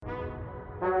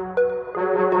Hi,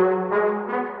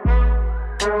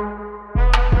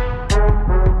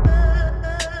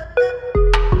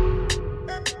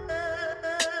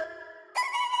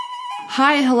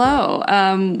 hello.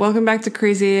 Welcome back to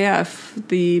Crazy AF,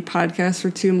 the podcast where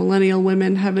two millennial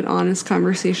women have an honest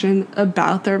conversation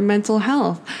about their mental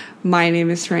health. My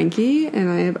name is Frankie, and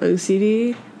I have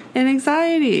OCD and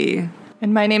anxiety.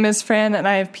 And my name is Fran, and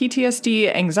I have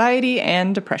PTSD, anxiety,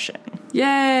 and depression.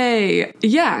 Yay!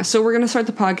 Yeah, so we're going to start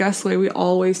the podcast the way we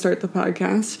always start the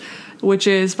podcast, which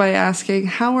is by asking,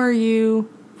 how are you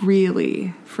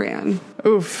really, Fran?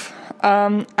 Oof.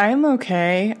 I'm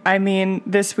okay. I mean,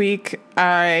 this week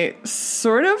I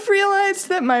sort of realized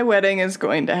that my wedding is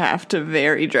going to have to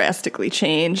very drastically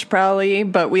change, probably,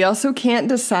 but we also can't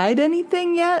decide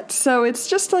anything yet, so it's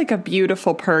just like a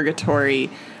beautiful purgatory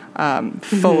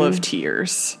full of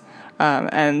tears.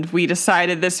 And we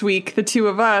decided this week, the two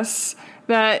of us,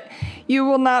 that you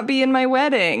will not be in my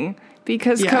wedding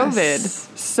because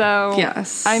COVID. So,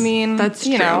 yes, I mean, that's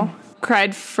you true. know,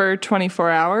 cried for 24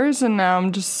 hours, and now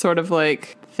I'm just sort of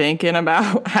like thinking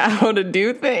about how to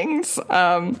do things.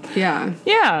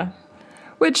 Yeah.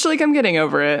 Which, like, I'm getting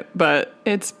over it, but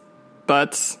it's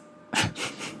butts.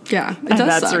 Yeah, it does and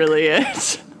that's suck. Really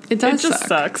it. It does It just suck.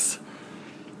 sucks.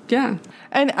 Yeah.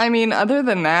 And, I mean, other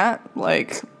than that,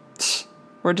 like,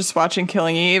 we're just watching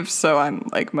Killing Eve, so I'm,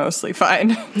 like, mostly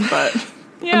fine. But,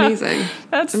 yeah. Amazing.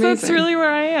 That's really where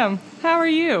I am. How are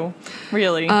you?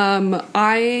 Really?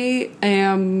 I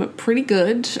am pretty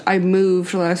good. I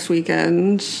moved last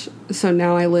weekend, so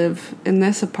now I live in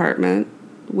this apartment,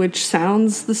 which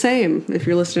sounds the same if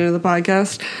you're listening to the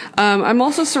podcast. I'm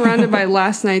also surrounded by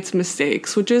last night's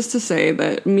mistakes, which is to say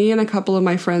that me and a couple of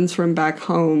my friends from back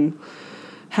home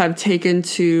have taken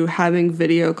to having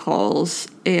video calls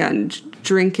and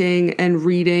drinking and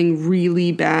reading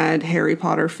really bad Harry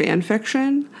Potter fan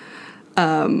fiction.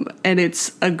 And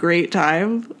it's a great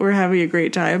time. We're having a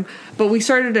great time. But we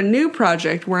started a new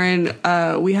project wherein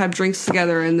we have drinks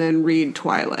together and then read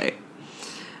Twilight.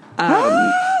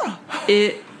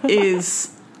 It is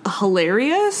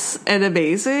hilarious and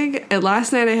amazing. And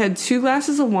last night I had 2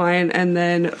 glasses of wine and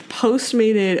then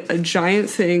Postmated a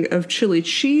giant thing of chili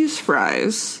cheese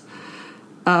fries,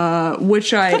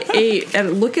 which I ate.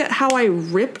 And look at how I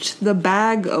ripped the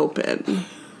bag open.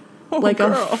 Like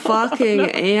a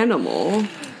fucking animal.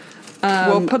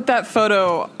 We'll put that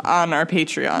photo on our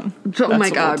Patreon. Oh my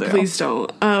God, please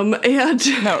don't. And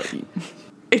no,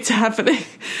 it's happening.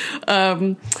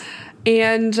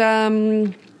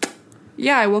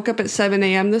 Yeah, I woke up at 7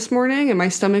 a.m. this morning and my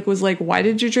stomach was like, why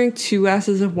did you drink 2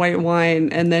 glasses of white wine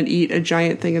and then eat a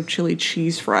giant thing of chili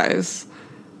cheese fries?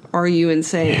 Are you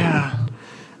insane? Yeah.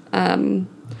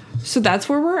 So that's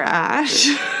where we're at.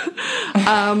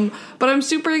 But I'm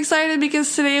super excited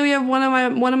because today we have one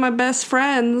of my best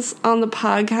friends on the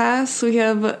podcast. We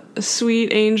have a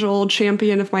sweet angel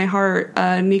champion of my heart,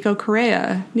 Nico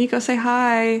Correa. Nico, say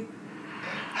hi.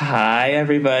 Hi,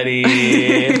 everybody.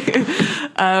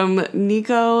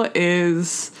 Nico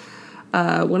is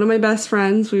one of my best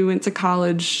friends. We went to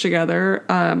college together.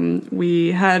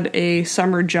 We had a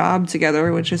summer job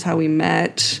together, which is how we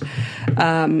met.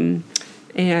 And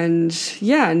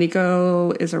yeah,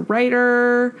 Nico is a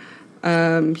writer.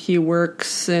 He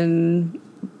works in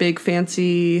big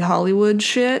fancy Hollywood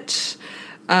shit.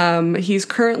 He's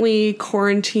currently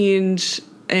quarantined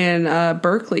in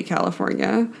Berkeley,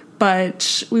 California.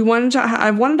 But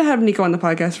I wanted to have Nico on the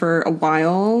podcast for a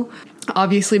while,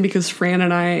 obviously because Fran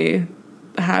and I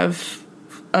have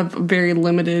a very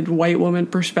limited white woman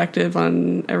perspective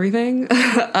on everything.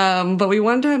 But we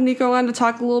wanted to have Nico on to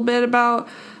talk a little bit about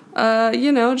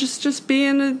just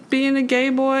being a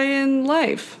gay boy in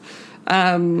life.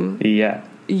 Yeah.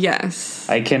 Yes.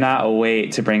 I cannot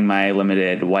wait to bring my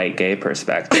limited white gay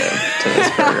perspective to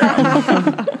this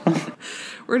program.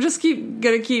 We're just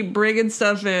gonna keep bringing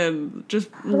stuff in, just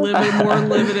more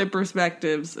limited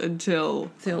perspectives until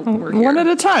we're here. One at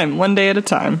a time, one day at a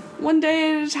time. One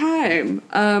day at a time.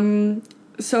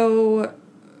 So,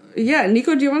 yeah,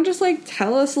 Nico, do you want to just, like,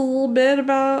 tell us a little bit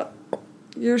about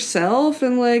yourself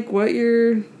and, like, what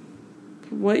you're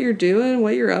doing,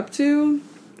 what you're up to?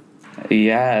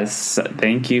 Yes,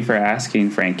 thank you for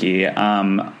asking, Frankie.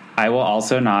 I will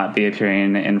also not be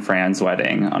appearing in Fran's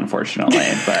wedding,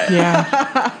 unfortunately, but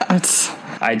yeah,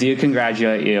 I do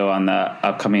congratulate you on the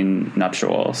upcoming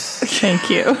nuptials. Thank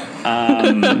you.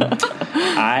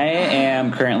 I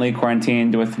am currently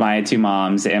quarantined with my 2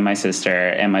 moms and my sister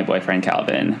and my boyfriend,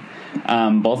 Calvin.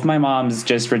 Both my moms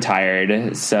just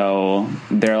retired, so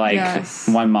they're like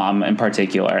one mom in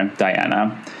particular,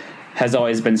 Diana. has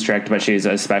always been strict, but she's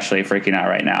especially freaking out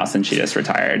right now since she just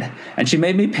retired. And she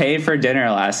made me pay for dinner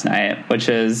last night, which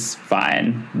is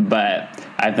fine, but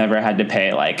I've never had to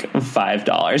pay like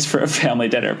 $5 for a family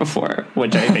dinner before,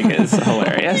 which I think is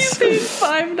hilarious. You paid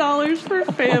 $5 for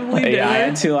family dinner? Yeah, I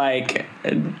had to like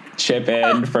chip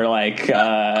in for like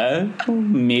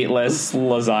meatless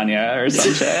lasagna or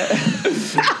some shit.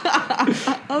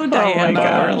 Oh, Diana.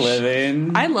 We're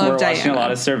living. I love We're Diana. watching a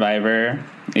lot of Survivor.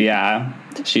 Yeah,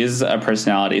 she's a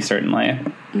personality, certainly.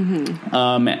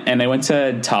 Mm-hmm. And I went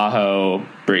to Tahoe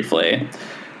briefly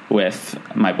with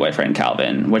my boyfriend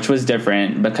Calvin, which was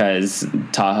different because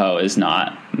Tahoe is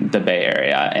not the Bay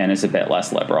Area and is a bit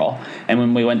less liberal. And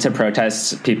when we went to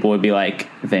protests, people would be like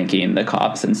thanking the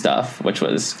cops and stuff, which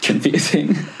was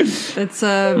confusing. It's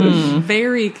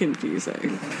very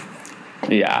confusing.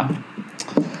 Yeah.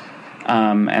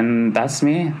 And that's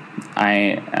me.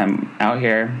 I am out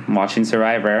here watching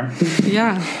Survivor.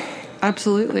 Yeah,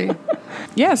 absolutely.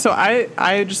 Yeah, so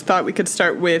I just thought we could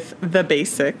start with the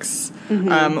basics,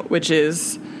 which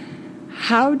is,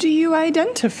 how do you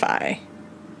identify?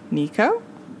 Nico?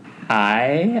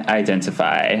 I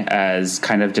identify as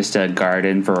kind of just a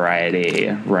garden variety,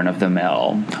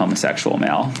 run-of-the-mill homosexual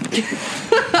male.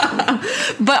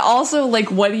 But also,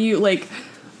 like, what do you, like,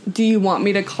 do you want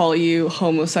me to call you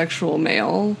homosexual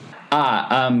male?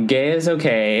 Gay is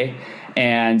okay,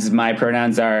 and my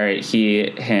pronouns are he,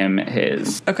 him,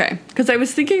 his. Okay, because I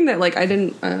was thinking that, like, I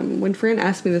didn't, when Fran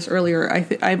asked me this earlier,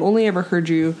 I've only ever heard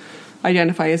you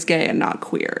identify as gay and not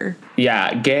queer.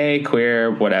 Yeah, gay,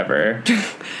 queer, whatever.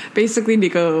 Basically,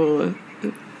 Nico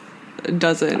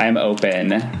doesn't I'm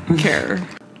open. care.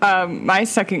 My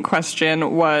second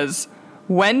question was,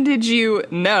 when did you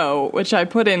know, which I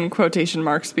put in quotation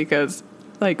marks because,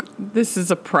 like, this is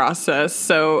a process.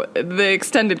 So the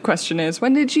extended question is,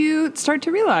 when did you start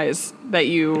to realize that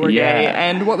you were gay,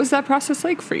 and what was that process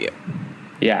like for you?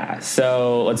 Yeah,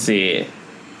 so let's see.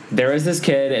 There was this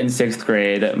kid in 6th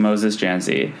grade, Moses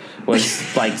Jancy,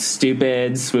 with like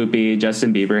stupid, swoopy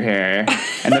Justin Bieber hair.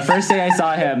 And the first day I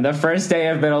saw him, the first day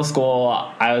of middle school,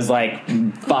 I was like,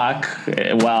 fuck,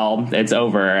 well, it's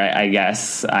over. I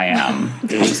guess I am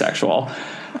homosexual.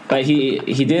 But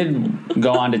he did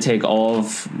go on to take all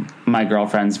of my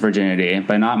girlfriend's virginity,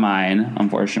 but not mine,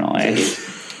 unfortunately.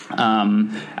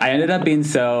 I ended up being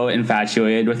so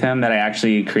infatuated with him that I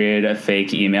actually created a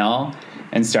fake email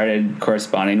and started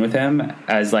corresponding with him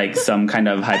as like some kind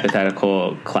of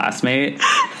hypothetical classmate.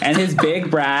 And his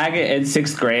big brag in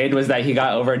 6th grade was that he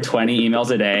got over 20 emails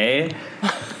a day.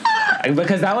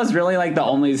 Because that was really like the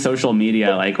only social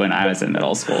media like when I was in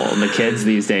middle school. The kids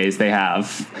these days, they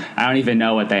have, I don't even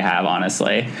know what they have,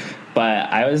 honestly.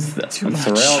 But I was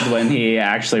thrilled when he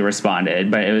actually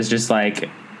responded. But it was just like,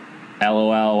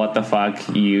 LOL, what the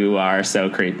fuck? You are so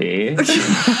creepy.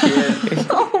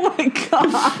 Oh my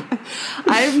god.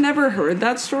 I've never heard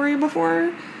that story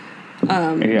before.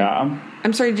 Yeah.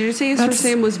 I'm sorry, did you say his first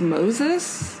name was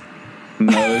Moses?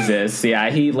 Moses,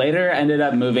 yeah. He later ended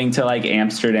up moving to like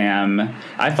Amsterdam.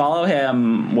 I follow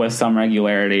him with some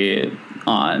regularity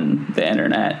on the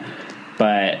internet,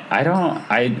 but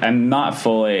I'm not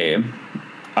fully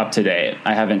up to date.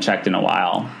 I haven't checked in a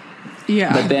while.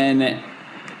 Yeah. But then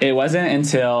it wasn't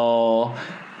until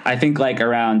I think like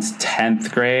around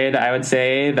 10th grade, I would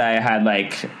say, that I had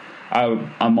like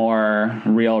a more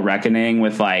real reckoning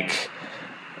with like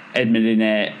admitting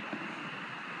it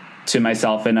to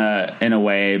myself in a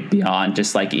way beyond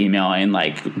just like emailing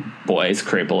like boys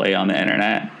creepily on the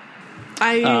internet.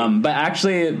 But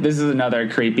actually, this is another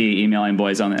creepy emailing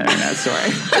boys on the internet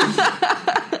story.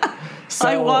 So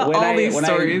I want all these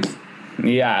stories.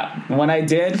 When I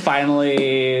did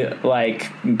finally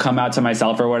like come out to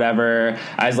myself or whatever,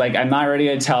 I was like, I'm not ready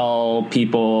to tell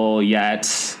people yet.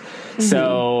 Mm-hmm.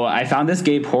 So I found this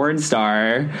gay porn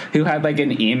star who had like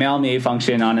an email me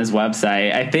function on his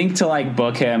website, I think to like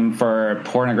book him for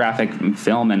pornographic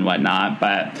film and whatnot.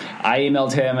 But I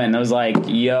emailed him and I was like,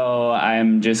 yo,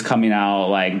 I'm just coming out,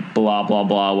 like blah, blah,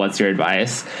 blah. What's your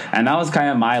advice? And that was kind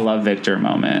of my Love Victor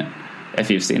moment. If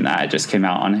you've seen that, it just came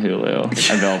out on Hulu,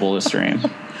 available to stream.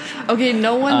 Okay,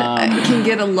 no one can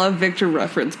get a Love Victor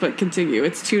reference, but continue.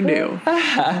 It's too new.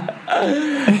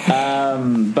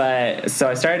 But so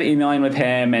I started emailing with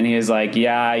him, and he was like,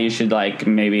 yeah, you should like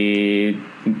maybe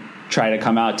try to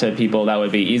come out to people that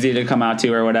would be easy to come out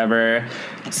to or whatever.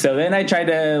 So then I tried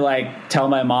to like tell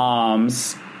my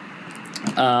moms.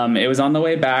 It was on the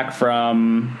way back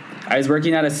from, I was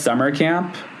working at a summer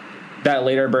camp that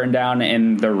later burned down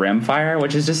in the Rim Fire,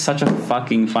 which is just such a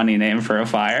fucking funny name for a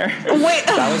fire. Wait.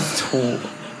 That was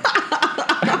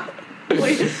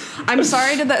Wait. I'm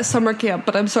sorry to that summer camp,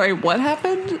 but I'm sorry, what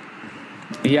happened?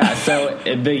 Yeah, so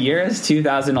the year is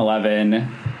 2011.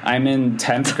 I'm in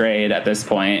 10th grade at this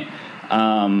point.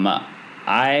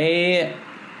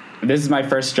 This is my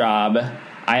first job.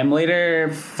 I am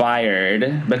later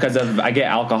fired because I get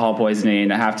alcohol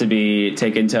poisoning. I have to be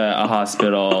taken to a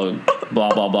hospital, blah,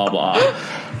 blah, blah, blah.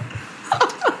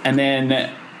 And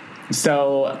then,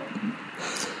 so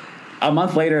a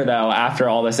month later, though, after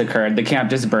all this occurred, the camp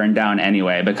just burned down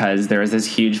anyway because there was this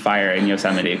huge fire in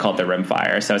Yosemite called the Rim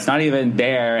Fire. So it's not even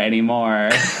there anymore.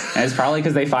 And it's probably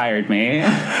because they fired me.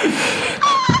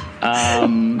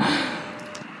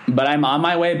 But I'm on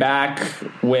my way back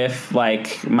with,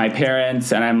 like, my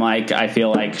parents, and I'm like, I feel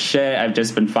like shit. I've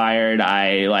just been fired.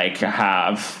 I, like, you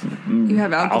have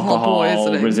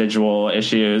alcohol residual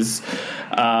issues.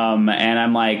 And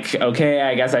I'm like, okay,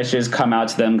 I guess I should just come out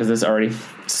to them because this already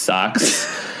sucks.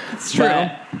 It's true.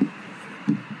 But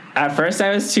at first I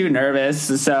was too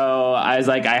nervous, so I was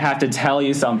like, I have to tell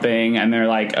you something, and they're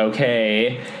like,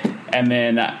 okay. And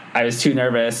then I was too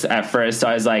nervous at first, so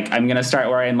I was like, I'm going to start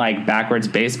wearing, like, backwards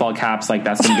baseball caps, like,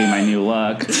 that's going to be my new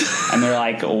look. And they're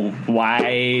like,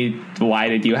 why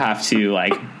did you have to,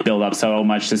 like, build up so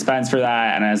much suspense for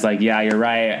that? And I was like, yeah, you're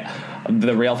right.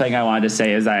 The real thing I wanted to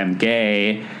say is I am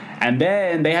gay. And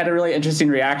then they had a really interesting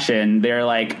reaction. They're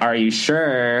like, are you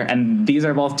sure? And these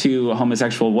are both two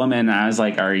homosexual women. And I was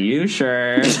like, are you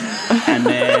sure? And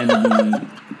then...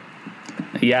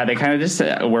 yeah, they kind of just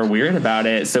were weird about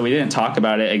it, so we didn't talk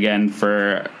about it again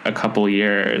for a couple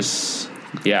years.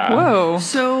 Yeah. Whoa.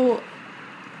 So,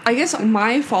 I guess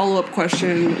my follow-up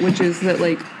question, which is that,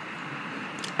 like,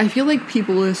 I feel like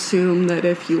people assume that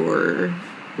if you're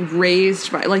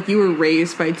raised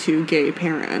by two gay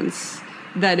parents,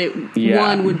 that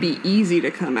one would be easy to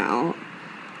come out,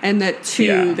 and that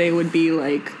two, they would be,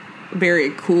 like, very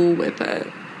cool with it.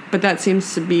 But that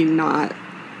seems to be not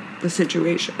the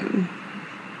situation.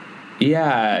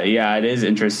 Yeah, it is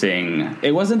interesting.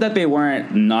 It wasn't that they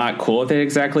weren't not cool with it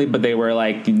exactly, but they were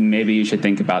like, maybe you should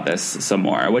think about this some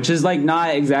more, which is, like,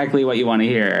 not exactly what you want to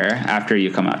hear after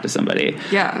you come out to somebody.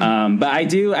 Yeah. But I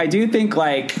do think,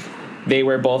 like, they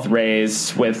were both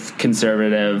raised with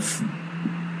conservative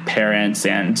parents,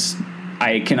 and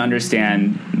I can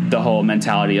understand the whole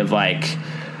mentality of, like,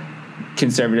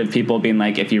 conservative people being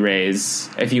like, if you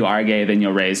are gay, then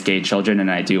you'll raise gay children. And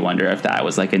I do wonder if that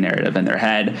was, like, a narrative in their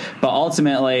head. But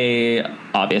ultimately,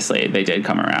 obviously, they did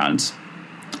come around.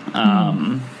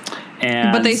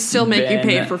 But they still make you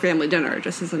pay for family dinner,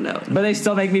 just as a note. But they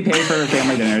still make me pay for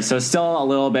family dinner. So still a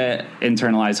little bit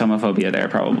internalized homophobia there,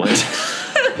 probably.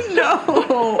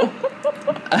 No.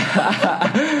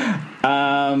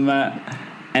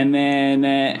 And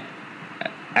then...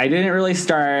 I didn't really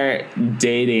start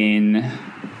dating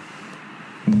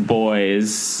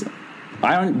boys.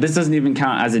 This doesn't even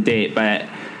count as a date, but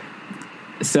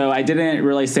so I didn't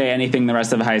really say anything the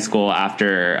rest of high school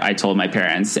after I told my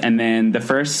parents. And then the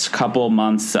first couple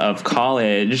months of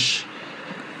college,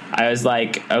 I was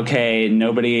like, okay,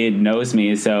 nobody knows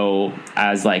me. So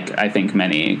as, like, I think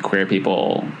many queer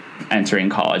people entering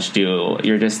college do,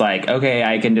 you're just like, okay,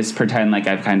 I can just pretend like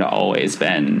I've kind of always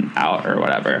been out or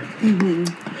whatever.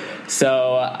 Mm-hmm.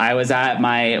 So I was at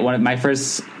one of my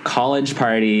first college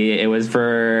party. It was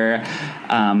for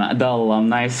the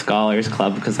Alumni Scholars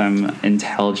Club because I'm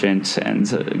intelligent and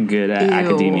good at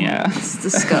academia. It's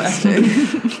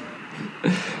disgusting.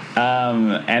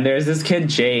 And there's this kid,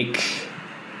 Jake,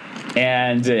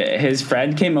 and his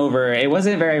friend came over. It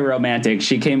wasn't very romantic.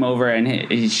 She came over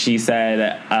and she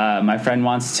said, my friend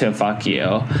wants to fuck you.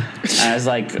 And I was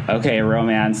like, okay,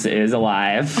 romance is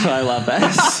alive. I love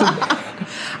this.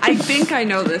 I think I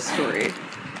know this story.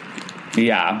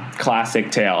 Yeah,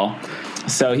 classic tale.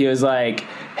 So he was like,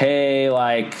 hey,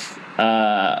 like,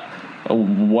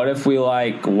 what if we,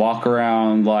 like, walk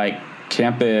around, like,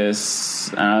 campus?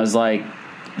 And I was like,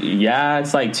 yeah,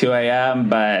 it's like 2 a.m.,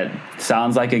 but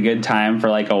sounds like a good time for,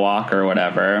 like, a walk or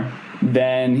whatever.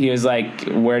 Then he was like,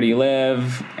 where do you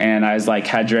live? And I was like,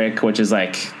 Hedrick, which is,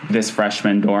 like, this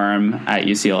freshman dorm at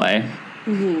UCLA.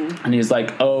 Mm-hmm. And he's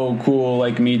like, oh, cool,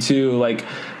 like, me too. Like,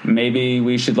 maybe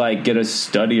we should, like, get a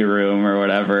study room or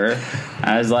whatever.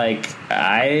 I was like,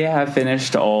 I have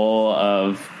finished all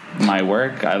of my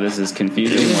work. This is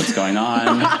confusing. What's going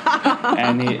on?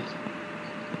 And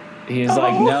he's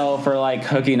like, no, for, like,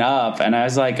 hooking up. And I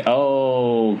was like,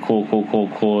 oh,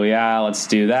 cool. Yeah, let's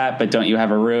do that. But don't you have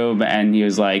a room? And he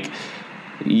was like,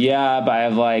 yeah, but I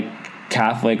have, like,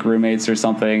 Catholic roommates or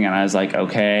something. And I was like,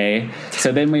 okay.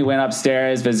 So then we went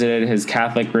upstairs, visited his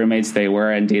Catholic roommates. They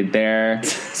were indeed there.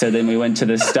 So then we went to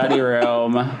the study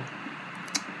room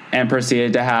and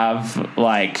proceeded to have,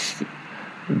 like,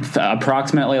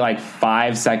 approximately like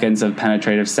 5 seconds of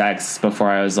penetrative sex before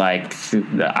I was like,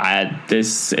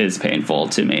 this is painful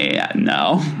to me.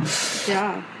 No.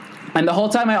 Yeah. And the whole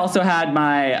time I also had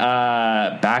my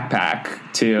backpack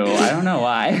too. I don't know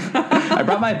why. I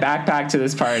brought my backpack to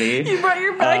this party. You brought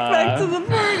your backpack to the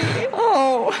party.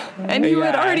 Oh, and you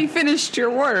had already finished your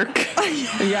work.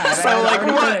 Yeah, so I like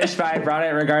what? Finished, but I brought it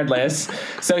regardless.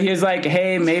 So he was like,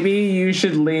 "Hey, maybe you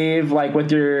should leave like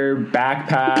with your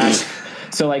backpack."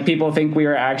 So, like, people think we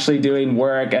were actually doing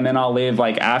work, and then I'll leave,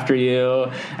 like, after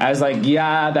you. I was like,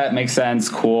 yeah, that makes sense.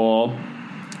 Cool.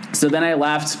 So then I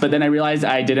left, but then I realized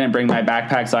I didn't bring my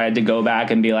backpack, so I had to go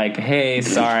back and be like, hey,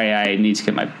 sorry, I need to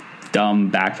get my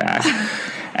dumb backpack.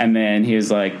 And then he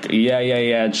was like,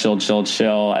 yeah,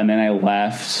 chill. And then I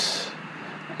left.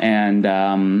 And,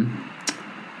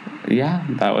 yeah,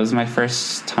 that was my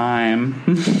first time.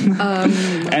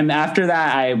 And after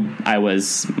that, I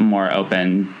was more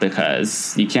open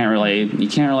because you can't really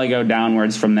go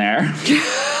downwards from there.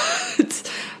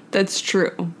 That's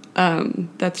true.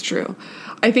 That's true.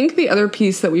 I think the other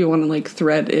piece that we want to like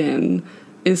thread in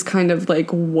is kind of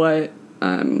like what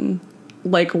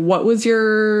was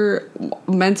your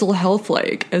mental health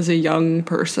like as a young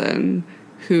person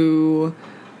who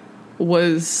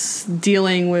was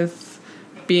dealing with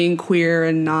being queer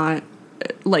and not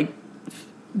like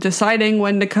deciding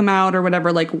when to come out or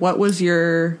whatever. Like, what was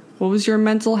your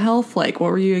mental health like? What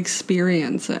were you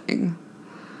experiencing?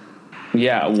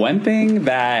 Yeah, one thing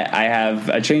that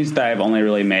a change that I've only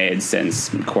really made since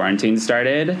quarantine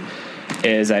started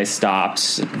is I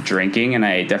stopped drinking, and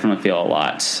I definitely feel a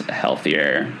lot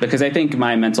healthier because I think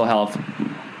my mental health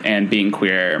and being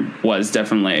queer was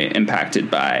definitely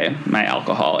impacted by my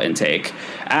alcohol intake,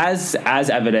 as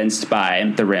evidenced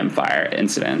by the rimfire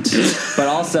incident. But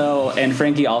also, and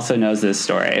Frankie also knows this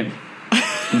story,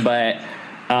 but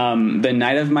the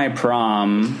night of my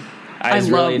prom, I was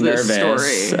really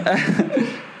nervous.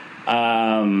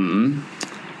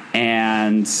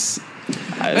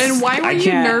 And why were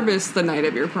you nervous the night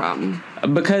of your prom?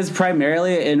 Because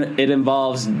primarily it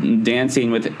involves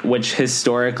dancing, which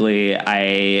historically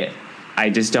I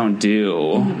just don't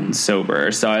do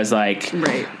sober. So I was like,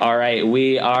 right. All right,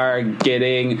 we are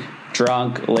getting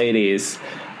drunk, ladies.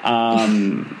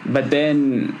 But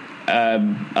then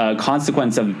a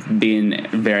consequence of being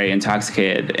very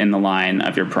intoxicated in the line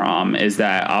of your prom is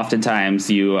that oftentimes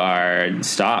you are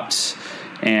stopped.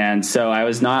 And so I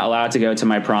was not allowed to go to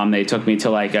my prom. They took me to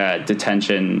like a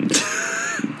detention,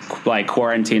 like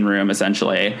quarantine room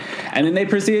essentially. And then they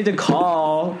proceeded to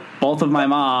call both of my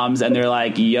moms and they're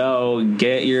like, yo,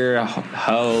 get your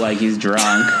hoe, like he's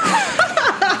drunk.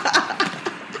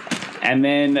 And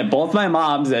then both my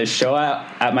moms show up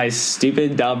at my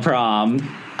stupid dumb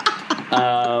prom.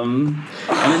 And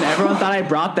then everyone thought I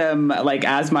brought them like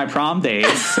as my prom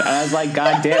dates. And I was like,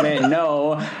 God damn it,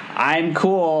 no. I'm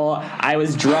cool. I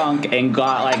was drunk and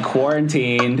got like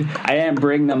quarantined. I didn't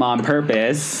bring them on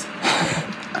purpose.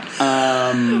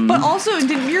 But also,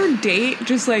 did your date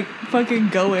just like fucking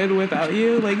go in without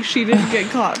you? Like she didn't get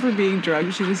caught for being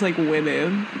drunk. She just like went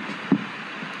in.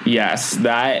 Yes,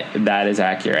 that is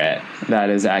accurate. That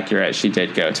is accurate. She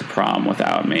did go to prom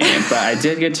without me, but I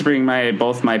did get to bring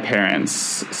both my parents.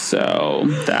 So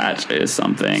that is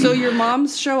something. So your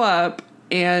moms show up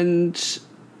and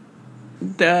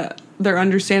they're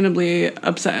understandably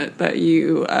upset that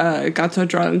you got so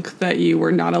drunk that you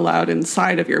were not allowed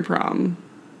inside of your prom.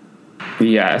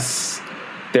 Yes.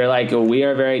 They're like, we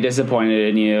are very disappointed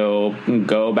in you.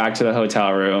 Go back to the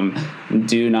hotel room.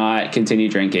 Do not continue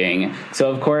drinking.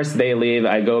 So, of course, they leave.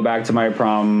 I go back to my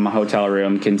prom hotel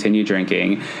room, continue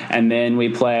drinking. And then we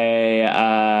play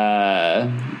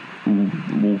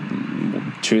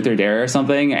Truth or Dare or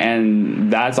something.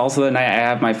 And that's also the night I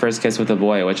have my first kiss with a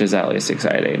boy, which is at least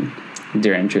exciting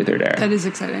during Truth or Dare. That is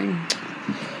exciting.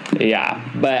 Yeah.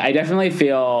 But I definitely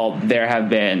feel there have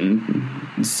been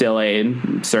silly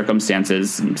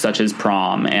circumstances such as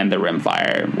prom and the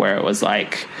rimfire where it was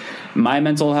like my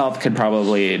mental health could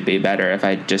probably be better if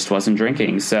I just wasn't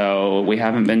drinking. So we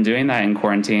haven't been doing that in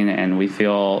quarantine and we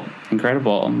feel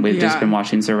incredible. We've just been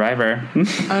watching Survivor.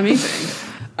 Amazing.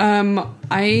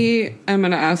 I am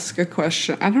going to ask a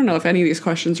question. I don't know if any of these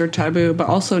questions are taboo, but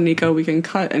also Nico, we can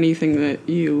cut anything that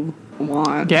you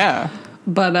want. Yeah.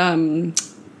 But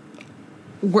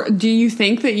do you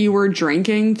think that you were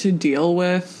drinking to deal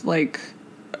with like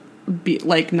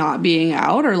not being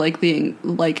out or like being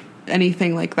like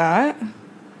anything like that?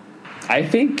 I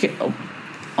think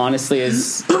honestly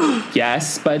is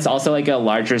yes, but it's also like a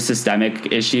larger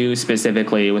systemic issue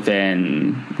specifically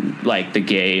within like the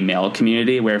gay male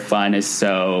community where fun is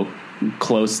so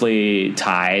closely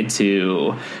tied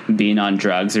to being on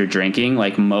drugs or drinking.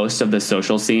 Like most of the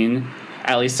social scene,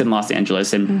 at least in Los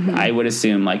Angeles, and I would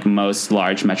assume like most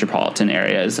large metropolitan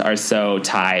areas, are so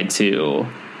tied to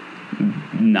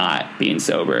not being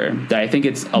sober that I think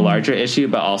it's a larger issue,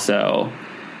 but also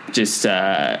just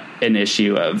an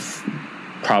issue of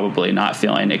probably not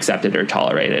feeling accepted or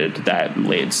tolerated that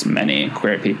leads many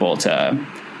queer people to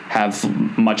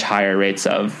have much higher rates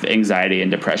of anxiety and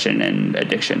depression and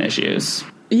addiction issues.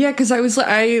 Yeah, because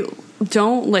I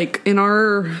don't, like, in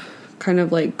our kind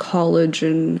of like college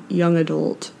and young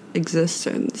adult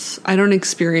existence, I don't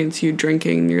experience you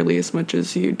drinking nearly as much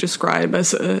as you describe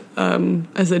as a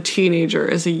teenager,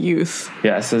 as a youth.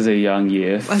 Yes, as a young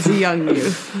youth. As a young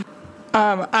youth.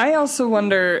 I also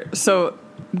wonder, so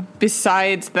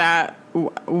besides that,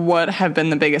 what have been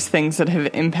the biggest things that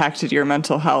have impacted your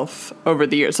mental health over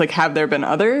the years? Like, have there been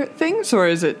other things, or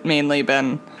has it mainly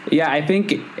been... Yeah, I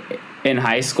think in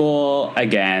high school,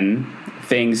 again,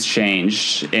 things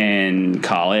changed in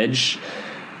college,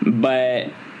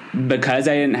 but because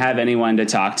I didn't have anyone to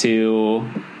talk to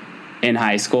in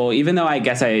high school, even though I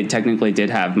guess I technically did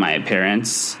have my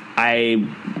parents,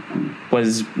 I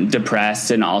was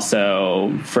depressed, and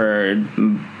also for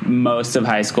most of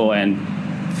high school and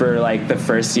for like the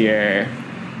first year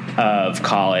of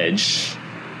college,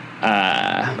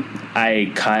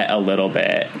 I cut a little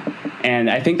bit. And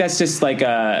I think that's just like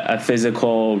a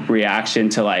physical reaction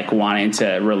to like wanting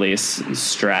to release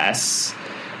stress.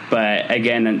 But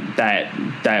again,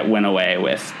 that went away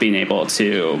with being able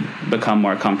to become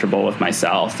more comfortable with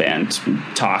myself and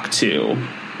talk to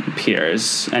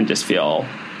peers and just feel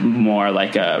more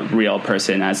like a real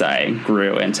person as I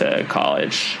grew into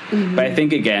college. But I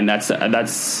think, again, that's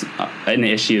an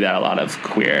issue that a lot of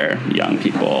queer young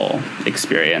people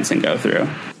experience and go through.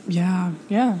 Yeah.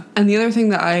 And the other thing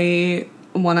that I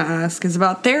want to ask is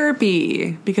about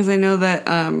therapy, because I know that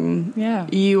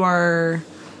you are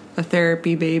a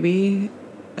therapy baby,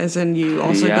 as in you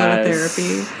also go to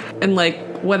therapy. And like,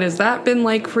 what has that been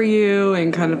like for you?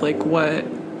 And kind of like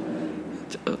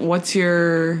what's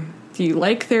your... Do you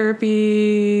like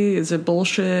therapy? Is it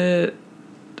bullshit?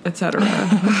 Etc.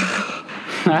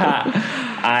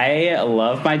 I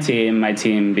love my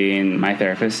team being my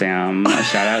therapist, Sam.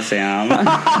 Shout out, Sam.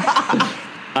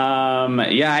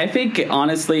 Yeah, I think,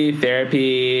 honestly,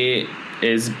 therapy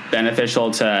is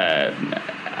beneficial to...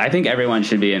 I think everyone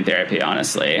should be in therapy,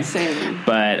 honestly. Same.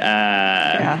 But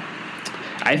I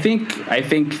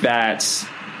think that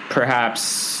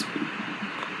perhaps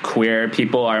queer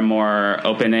people are more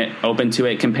open to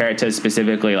it compared to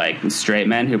specifically like straight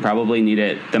men, who probably need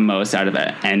it the most out of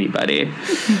anybody.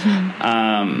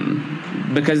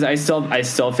 Because I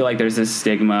still feel like there's this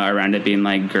stigma around it being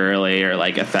like girly or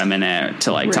like effeminate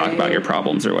to like talk about your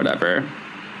problems or whatever.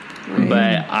 Right.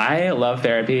 But I love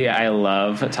therapy. I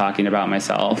love talking about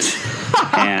myself.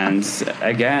 And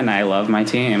again, I love my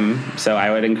team. So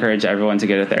I would encourage everyone to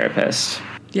get a therapist.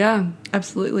 Yeah,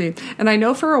 absolutely. And I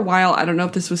know for a while, I don't know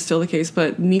if this was still the case,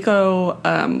 but Nico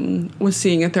was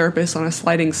seeing a therapist on a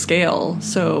sliding scale.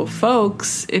 So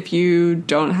folks, if you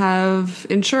don't have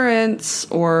insurance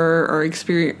or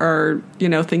experience, or, you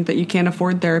know, think that you can't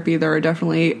afford therapy, there are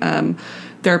definitely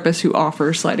therapists who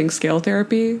offer sliding scale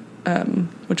therapy,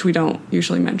 which we don't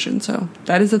usually mention. So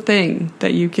that is a thing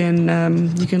that you can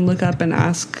look up and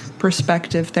ask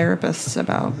prospective therapists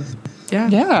about.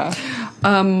 Yeah.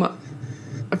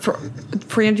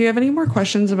 Fran, do you have any more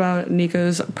questions about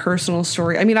Nico's personal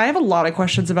story? I mean, I have a lot of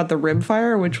questions about the rib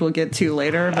fire, which we'll get to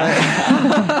later. But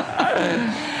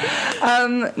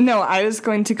no, I was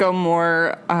going to go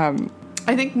more. I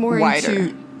think more wider.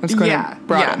 into Let's go to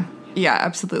broaden. Yeah,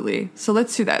 absolutely. So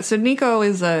let's do that. So Nico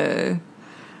is a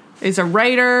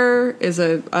writer,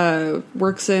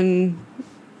 works in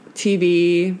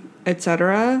TV,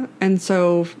 etc. And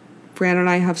so Fran and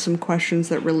I have some questions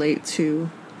that relate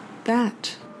to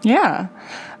that. Yeah.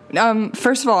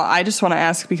 First of all, I just want to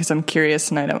ask, because I'm curious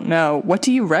and I don't know, what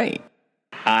do you write?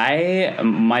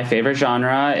 My favorite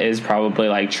genre is probably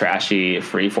like trashy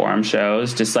freeform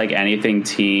shows, just like anything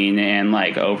teen and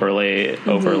like overly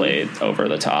over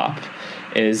the top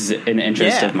is an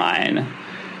interest of mine.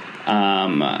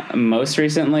 Most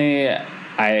recently,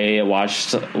 I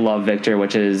watched Love, Victor,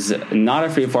 which is not a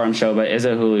freeform show, but is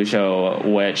a Hulu show,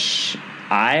 which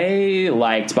I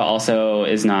liked, but also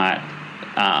is not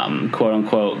quote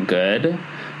unquote good.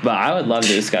 But I would love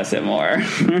to discuss it more.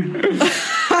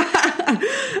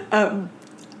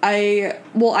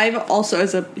 I've also,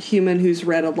 as a human who's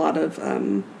read a lot of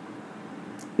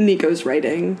Nico's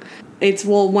writing, it's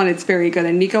very good,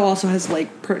 and Nico also has like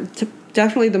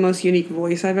definitely the most unique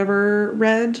voice I've ever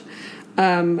read.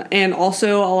 And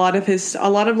also a lot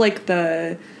of like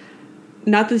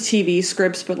not the TV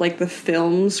scripts, but like the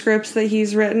film scripts that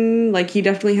he's written. Like he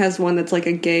definitely has one that's like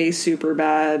a gay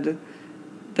Superbad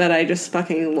that I just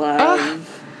fucking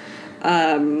love.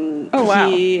 Oh wow.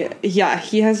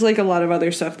 He has like a lot of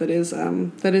other stuff that is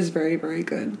very, very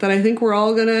good that I think we're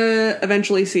all gonna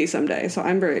eventually see someday. So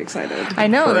I'm very excited. I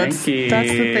know that's Frankie.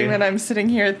 the thing that I'm sitting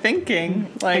here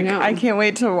thinking. Like I can't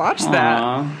wait to watch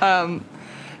that.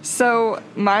 So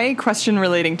my question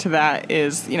relating to that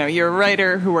is, you're a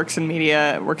writer who works in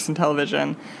media, works in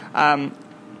television.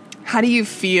 How do you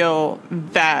feel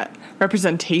that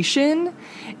representation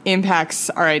impacts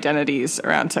our identities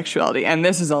around sexuality? And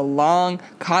this is a long,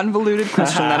 convoluted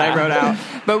question that I wrote out,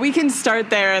 but we can start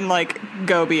there and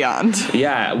go beyond.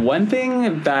 Yeah, one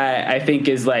thing that I think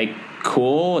is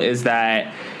cool is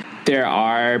that there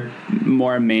are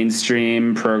more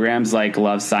mainstream programs like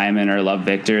Love Simon or Love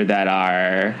Victor that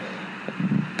are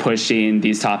pushing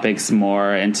these topics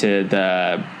more into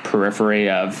the periphery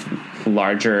of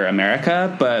larger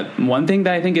America. But one thing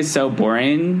that I think is so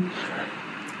boring,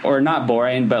 or not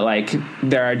boring, but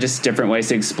there are just different ways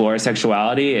to explore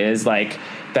sexuality, is the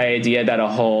idea that a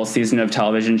whole season of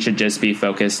television should just be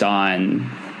focused on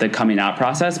the coming out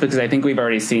process, because I think we've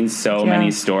already seen so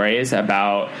many stories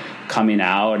about coming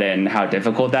out and how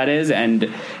difficult that is.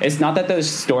 And it's not that those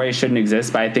stories shouldn't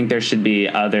exist, but I think there should be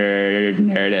other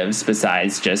narratives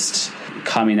besides just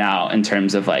coming out in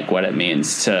terms of what it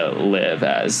means to live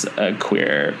as a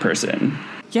queer person.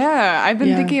 Yeah, I've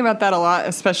been thinking about that a lot,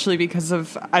 especially because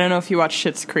of, I don't know if you watch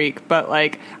Schitt's Creek, but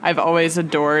I've always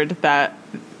adored that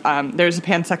there's a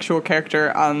pansexual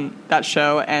character on that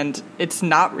show, and it's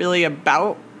not really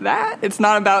about that. It's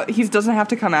not about, he doesn't have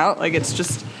to come out. It's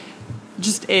just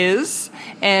is.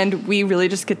 And we really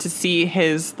just get to see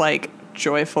his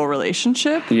joyful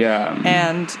relationship. Yeah.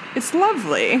 And it's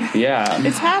lovely. Yeah.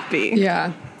 It's happy.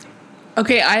 Yeah.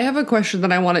 Okay, I have a question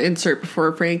that I want to insert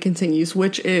before Frank continues,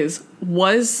 which is,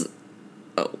 was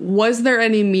there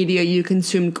any media you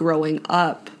consumed growing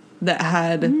up that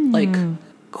had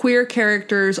queer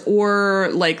characters, or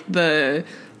the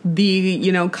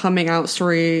coming out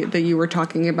story that you were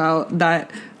talking about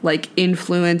that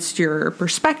influenced your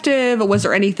perspective? Was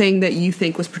there anything that you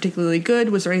think was particularly good?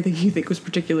 Was there anything you think was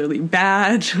particularly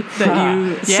bad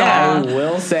that you saw? I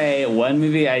will say one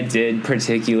movie I did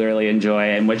particularly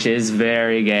enjoy, and which is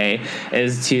very gay,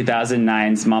 is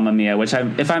 2009's Mamma Mia, which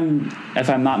if I'm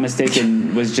not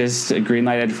mistaken was just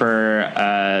greenlighted for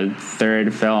a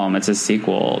third film. It's a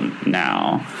sequel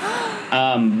now.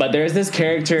 But there's this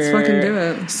character. Let's fucking do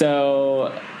it.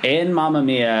 So in Mamma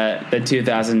Mia, the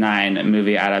 2009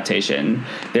 movie adaptation,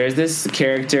 there's this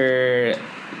character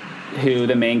who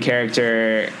the main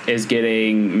character is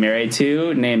getting married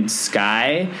to, named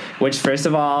Sky, which, first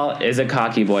of all, is a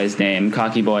Cocky Boys name.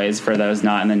 Cocky Boys, for those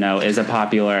not in the know, is a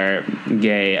popular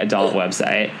gay adult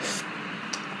website.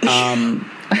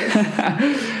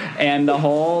 And the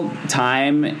whole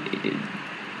time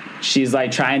she's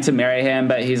trying to marry him,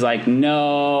 but he's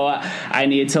no, I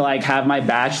need to have my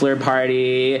bachelor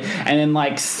party. And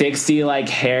then 60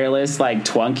 hairless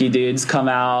twunky dudes come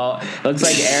out. Looks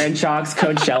like Aaron Chalk's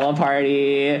Coachella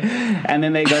party. And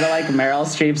then they go to Meryl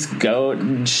Streep's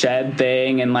goat shed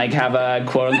thing and have a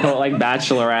quote unquote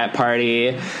bachelorette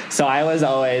party. So I was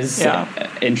always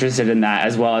interested in that,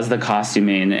 as well as the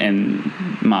costuming in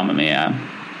Mamma Mia,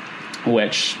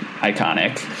 which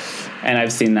iconic. And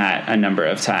I've seen that a number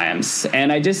of times.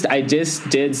 And I just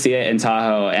did see it in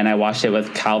Tahoe, and I watched it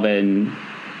with Calvin,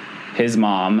 his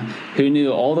mom, who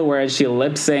knew all the words. She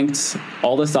lip synced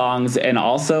all the songs and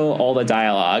also all the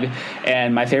dialogue.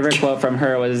 And my favorite quote from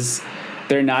her was,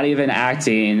 "They're not even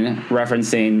acting,"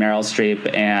 referencing Meryl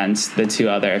Streep and the two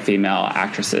other female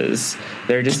actresses.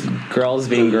 They're just girls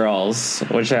being girls,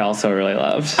 which I also really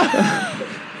loved.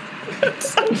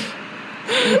 That's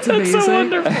so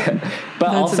wonderful.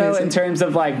 But That's also amazing. In terms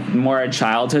of more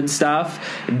childhood stuff,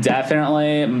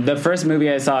 definitely the first movie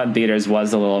I saw in theaters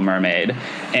was The Little Mermaid,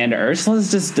 and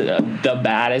Ursula's just the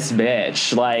baddest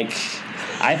bitch.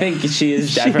 I think she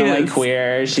is definitely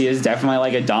queer. She is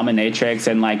definitely a dominatrix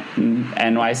in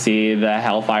NYC, the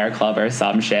Hellfire Club or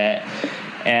some shit.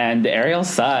 And Ariel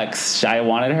sucks. I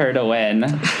wanted her to win.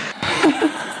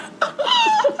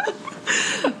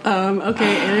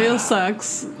 Okay, Ariel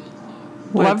sucks.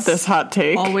 Love this hot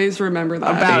take. Always remember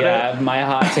that. Yeah, my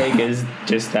hot take is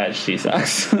just that she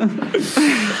sucks.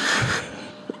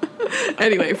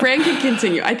 Anyway, Frank can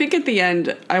continue. I think at the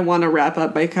end, I want to wrap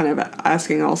up by kind of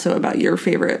asking also about your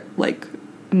favorite,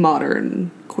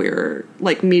 modern queer,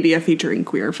 media featuring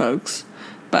queer folks.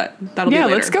 But that'll be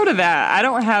later. Let's go to that. I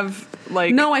don't have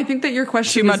like No, I think that your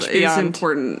question too much is beyond.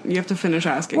 important. You have to finish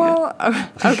asking it. Well,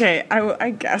 okay,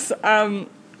 I guess.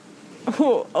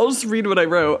 I'll just read what I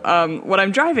wrote. What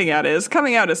I'm driving at is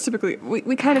coming out is typically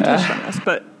we kind of touched on this,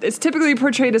 but it's typically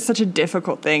portrayed as such a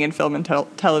difficult thing in film and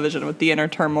television with the inner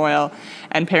turmoil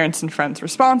and parents and friends'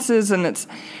 responses, and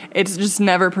it's just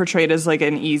never portrayed as like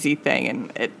an easy thing.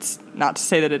 And it's not to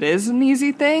say that it is an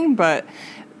easy thing, but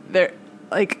there,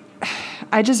 like,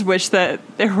 I just wish that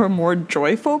there were more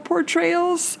joyful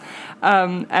portrayals,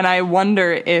 and I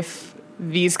wonder if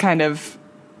these kind of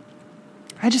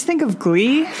I just think of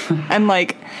Glee and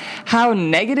like how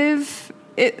negative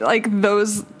it like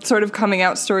those sort of coming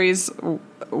out stories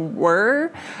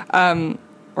were,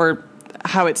 or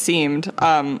how it seemed,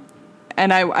 and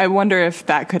I wonder if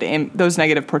that could those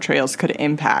negative portrayals could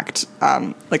impact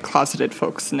like closeted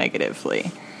folks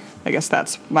negatively. I guess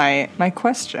that's my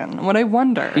question. What I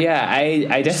wonder. Yeah,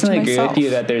 I definitely agree myself. with you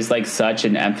that there's like such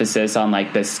an emphasis on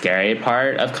like the scary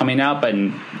part of coming out, but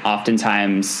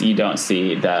oftentimes you don't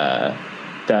see the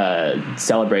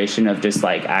celebration of just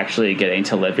like actually getting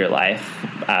to live your life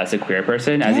as a queer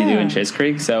person as you do in Schitt's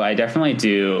Creek. So I definitely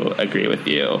do agree with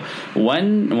you.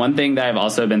 One thing that I've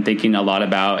also been thinking a lot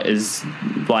about is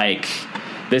like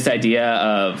this idea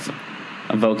of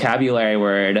a vocabulary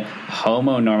word,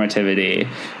 homonormativity,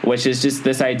 which is just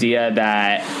this idea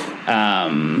that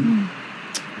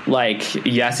like,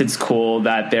 yes, it's cool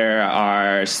that there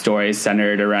are stories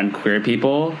centered around queer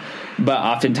people, but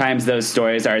oftentimes those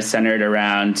stories are centered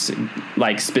around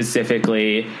like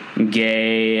specifically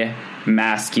gay,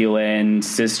 masculine,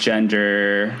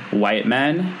 cisgender white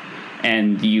men.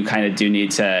 And you kind of do need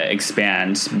to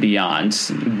expand beyond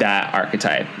that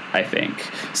archetype, I think.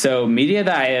 So media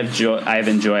that I've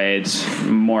enjoyed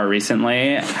more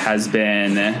recently has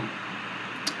been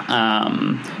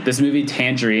this movie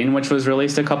Tangerine, which was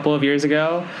released a couple of years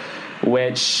ago,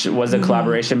 which was a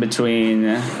collaboration between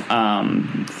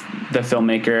the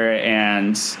filmmaker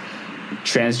and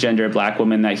transgender black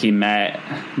woman that he met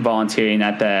volunteering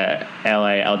at the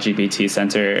LA LGBT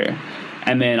Center.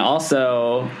 And then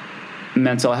also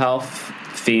mental health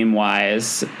theme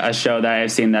wise, a show that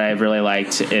I've seen that I've really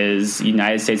liked is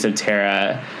United States of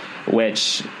Tara,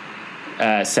 which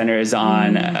centers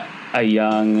on a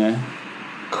young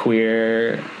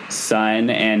queer son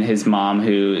and his mom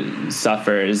who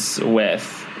suffers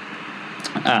with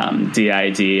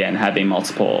DID and having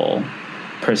multiple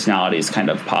personalities kind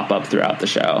of pop up throughout the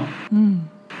show.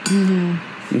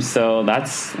 So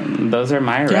those are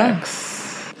my recs.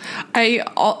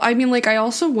 I mean, like, I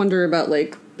also wonder about,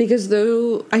 like, because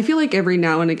though I feel like every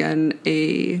now and again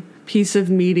a piece of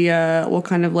media will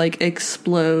kind of, like,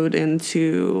 explode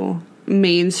into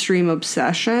mainstream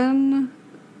obsession.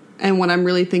 And what I'm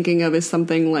really thinking of is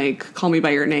something like Call Me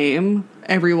By Your Name.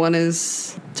 Everyone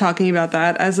is talking about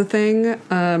that as a thing.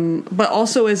 But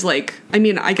also as, like, I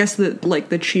mean, I guess that, like,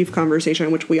 the chief conversation,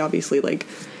 which we obviously, like,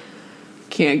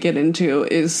 can't get into,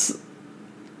 is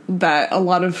that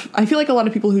I feel like a lot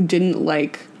of people who didn't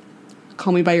like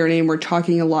Call Me By Your Name were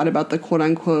talking a lot about the quote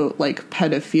unquote like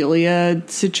pedophilia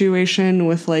situation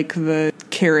with like the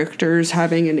characters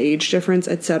having an age difference,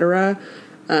 etc.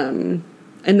 And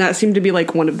that seemed to be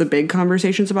like one of the big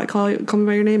conversations about Call Me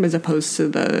By Your Name as opposed to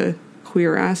the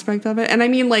queer aspect of it. And I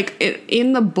mean, like,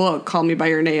 in the book Call Me By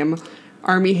Your Name,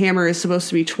 Armie Hammer is supposed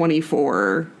to be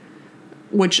 24,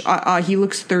 which he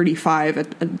looks 35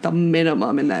 at the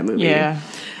minimum in that movie. Yeah.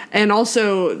 And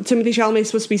also, Timothée Chalamet is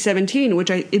supposed to be 17, which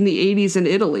in the 80s in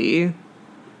Italy,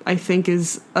 I think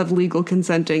is of legal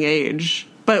consenting age.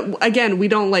 But again, we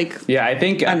don't like... Yeah, I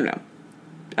think... I don't know.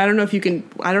 I don't know if you can...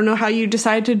 I don't know how you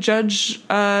decide to judge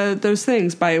those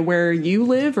things, by where you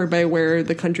live or by where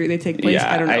the country they take place.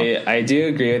 Yeah, I don't know. I do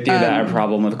agree with you that our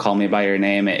problem with Call Me By Your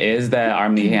Name is that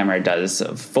Armie Hammer does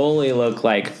fully look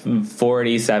like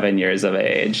 47 years of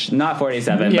age. Not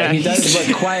 47, Yeah. but he does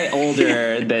look quite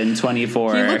older than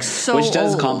 24. He looks so which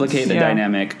does old. complicate the Yeah.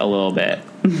 dynamic a little bit.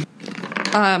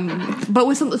 But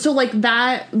with so like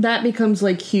that becomes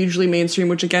like hugely mainstream,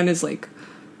 which again is like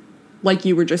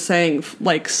you were just saying,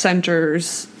 like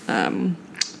centers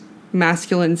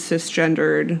masculine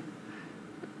cisgendered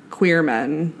queer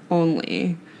men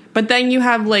only. But then you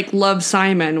have like Love,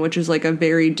 Simon, which is like a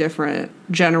very different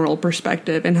general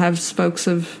perspective and has folks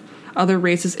of other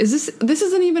races. This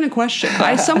isn't even a question.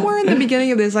 Somewhere in the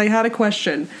beginning of this I had a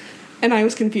question and I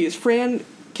was confused. Fran,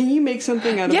 can you make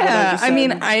something out of what I just said? I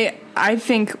mean, I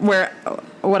think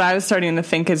what I was starting to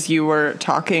think as you were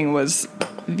talking was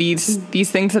these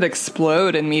things that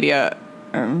explode in media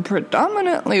are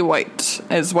predominantly white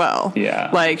as well. Yeah.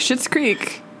 Like Schitt's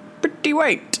Creek, pretty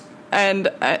white. And,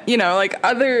 like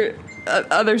other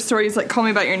other stories like Call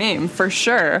Me By Your Name, for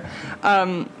sure.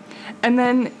 And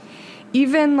then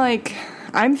even, like,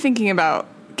 I'm thinking about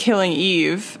Killing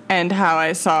Eve and how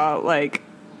I saw, like,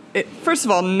 first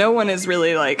of all, no one is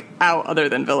really, like, out other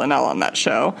than Villanelle on that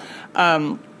show.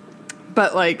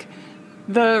 But, like,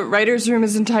 the writer's room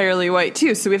is entirely white,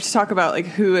 too. So we have to talk about, like,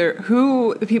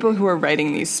 who the people who are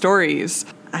writing these stories.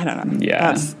 I don't know.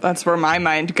 Yeah. That's where my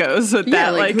mind goes with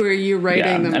that. Like, who are you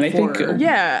writing them and for?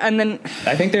 And then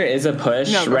I think there is a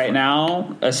push right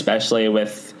now, especially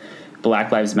with Black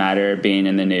Lives Matter being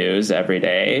in the news every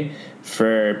day,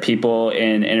 for people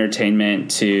in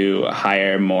entertainment to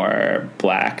hire more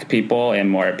Black people and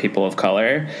more people of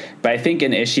color. But I think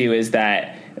an issue is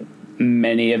that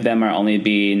many of them are only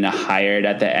being hired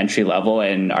at the entry level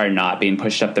and are not being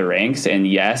pushed up the ranks. And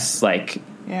yes, like,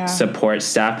 support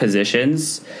staff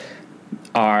positions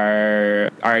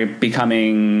are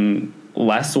becoming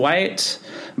less white,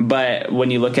 but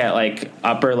when you look at, like,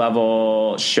 upper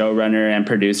level showrunner and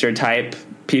producer type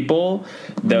people,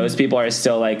 those people are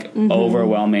still, like,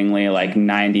 overwhelmingly, like,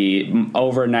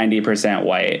 over 90%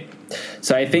 white.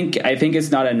 So I think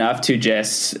it's not enough to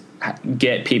just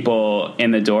get people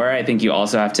in the door. I think you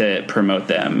also have to promote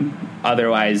them.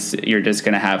 Otherwise, you're just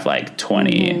going to have, like,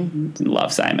 20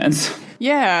 Love Simons.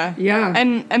 Yeah.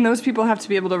 And those people have to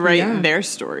be able to write their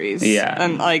stories. Yeah.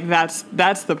 And, like,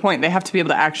 that's the point. They have to be able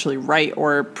to actually write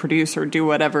or produce or do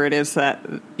whatever it is that,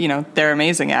 you know, they're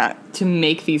amazing at to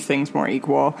make these things more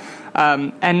equal,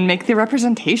 and make the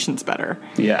representations better.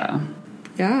 Yeah.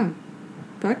 Yeah.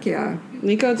 Fuck yeah.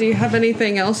 Nico, do you have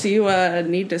anything else you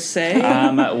need to say?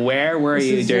 Where were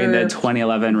you during the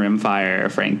 2011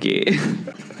 Rimfire, Frankie?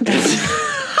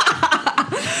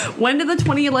 When did the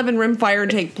 2011 Rimfire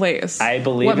take place? I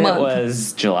believe it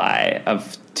was July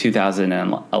of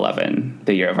 2011,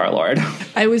 the year of our Lord.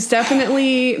 I was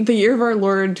definitely, the year of our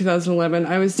Lord 2011,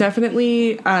 I was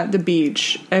definitely at the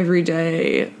beach every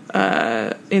day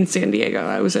in San Diego.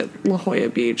 I was at La Jolla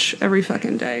Beach every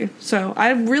fucking day. So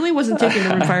I really wasn't taking the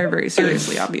Rimfire very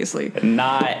seriously, obviously.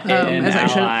 Not an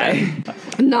ally.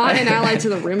 Not an ally to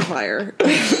the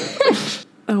Rimfire.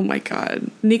 Oh my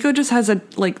god. Nico just has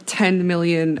 10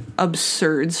 million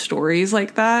absurd stories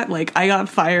like that. Like, I got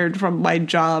fired from my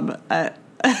job at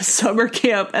summer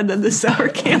camp and then the summer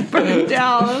camp burned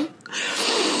down.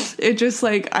 It just,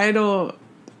 like, I don't.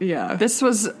 Yeah. This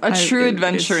was a true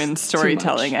adventure in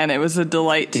storytelling, and it was a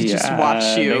delight to just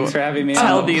watch you thanks for having me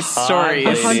tell these stories.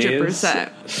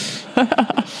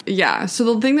 100%. Yeah.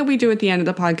 So the thing that we do at the end of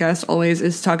the podcast always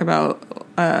is talk about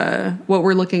what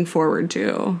we're looking forward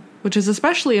to, which is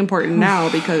especially important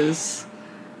now because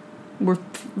we're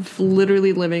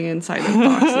literally living inside of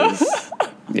boxes.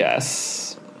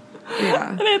 Yes. Yeah.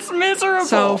 And it's miserable.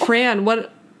 So, Fran,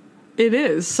 what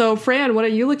are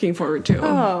you looking forward to?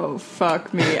 Oh,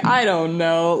 fuck me. I don't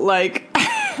know. Like,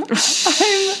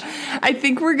 I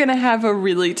think we're going to have a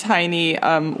really tiny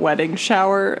wedding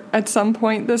shower at some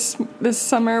point this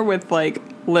summer with, like,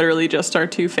 literally just our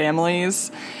two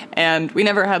families. And we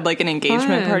never had, like, an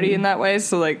engagement party in that way.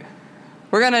 So, like,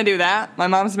 we're going to do that. My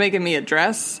mom's making me a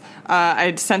dress.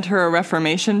 I'd sent her a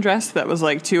Reformation dress that was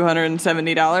like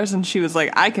 $270, and she was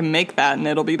like, I can make that and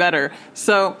it'll be better.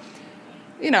 So,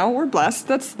 you know, we're blessed.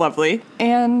 That's lovely.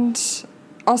 And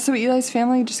also, Eli's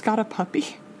family just got a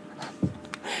puppy.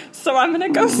 So I'm going to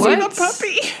go see the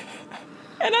puppy.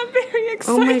 And I'm very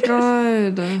excited. Oh my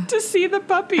god. To see the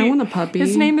puppy. I want a puppy.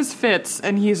 His name is Fitz,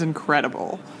 and he's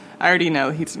incredible. I already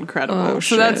know he's incredible. Oh,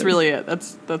 so that's really it.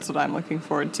 That's what I'm looking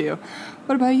forward to.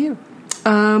 What about you?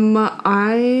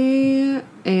 I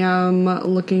am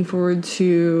looking forward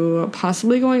to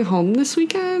possibly going home this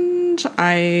weekend.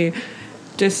 I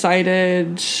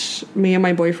decided me and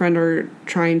my boyfriend are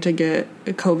trying to get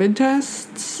COVID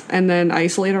tests and then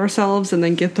isolate ourselves and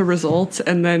then get the results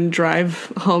and then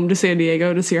drive home to San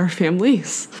Diego to see our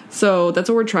families. So that's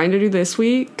what we're trying to do this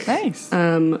week. Nice.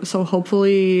 So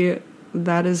hopefully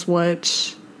that is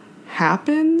what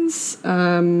happens,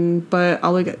 but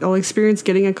I'll experience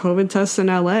getting a COVID test in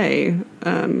LA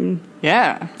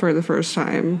for the first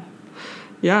time.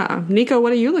 Yeah. Nico,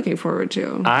 what are you looking forward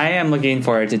to? I am looking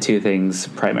forward to two things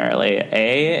primarily.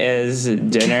 A is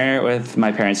dinner with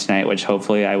my parents tonight, which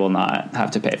hopefully I will not have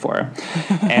to pay for.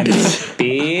 And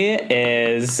B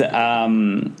is,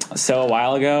 so a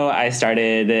while ago I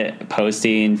started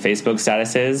posting Facebook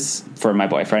statuses for my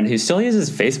boyfriend, who still uses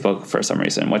Facebook for some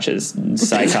reason, which is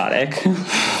psychotic.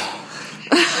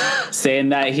 Saying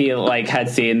that he had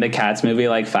seen the Cats movie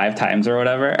 5 times or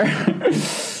whatever.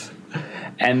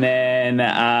 And then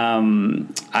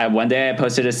one day I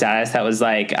posted a status that was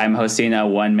like, I'm hosting a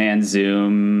one-man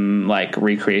Zoom like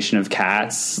recreation of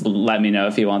Cats. Let me know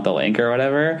if you want the link or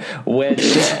whatever, which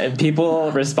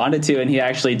people responded to, and he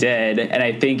actually did. And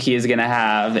I think he is going to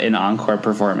have an encore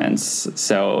performance.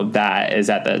 So that is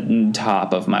at the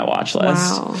top of my watch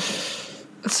list. Wow.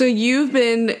 So you've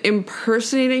been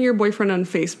impersonating your boyfriend on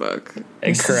Facebook.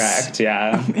 Correct,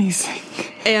 yeah. Amazing.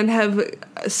 And have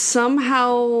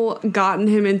somehow gotten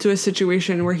him into a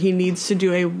situation where he needs to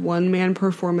do a one-man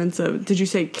performance of, did you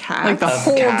say Cats? Like the Of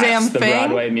whole Cats, damn the thing?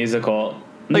 Broadway musical.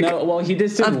 Like, no, well, he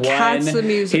just did of Cats, the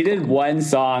musical. He did one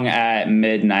song at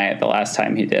midnight the last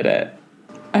time he did it.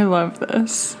 I love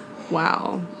this.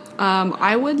 Wow.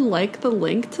 I would like the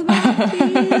link to that,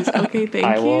 please. Okay, thank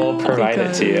you. I will provide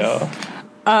it to you.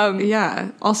 Yeah.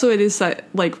 Also, it is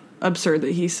like absurd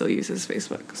that he still uses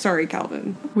Facebook. Sorry,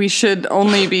 Calvin. We should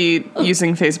only be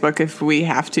using Facebook if we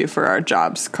have to for our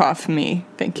jobs. Cough me.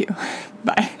 Thank you.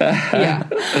 Bye. Yeah.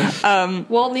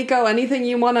 Well, Nico, anything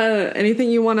you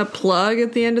wanna plug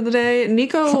at the end of the day?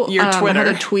 Nico, Your Twitter.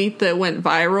 had a tweet that went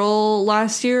viral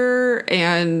last year,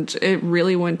 and it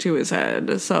really went to his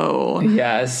head. So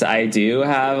Yes, I do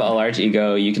have a large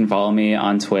ego. You can follow me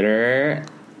on Twitter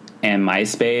and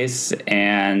MySpace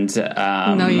and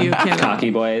No, you cannot.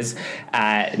 Cocky Boys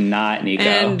at Not Nico.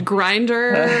 and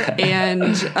Grindr and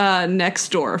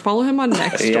Nextdoor. Follow him on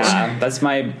Nextdoor. Yeah, that's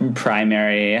my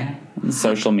primary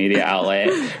social media outlet.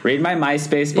 Read my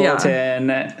MySpace bulletin.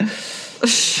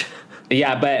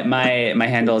 Yeah, but my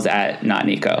handle is at Not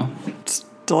Nico. It's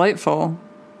delightful.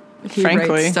 He Frankly.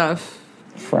 writes stuff.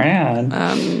 Fran.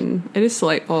 It is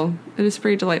delightful. It is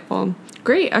pretty delightful.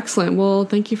 Great, excellent. Well,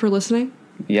 thank you for listening.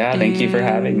 Yeah, thank you for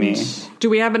having me. Do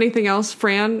we have anything else,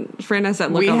 Fran? Fran has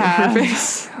that look on her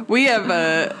face. We have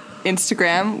a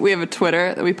Instagram. We have a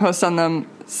Twitter that we post on them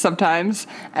sometimes.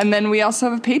 And then we also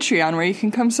have a Patreon where you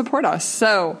can come support us.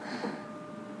 So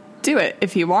do it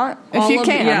if you want, if you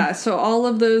can. Yeah, so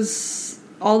all those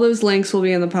links will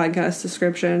be in the podcast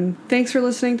description. Thanks for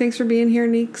listening. Thanks for being here,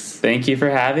 Neeks. Thank you for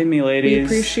having me, ladies. We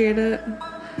appreciate it.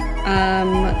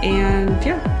 And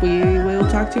yeah, we will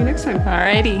talk to you next time.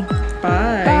 Alrighty.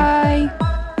 Bye. Bye.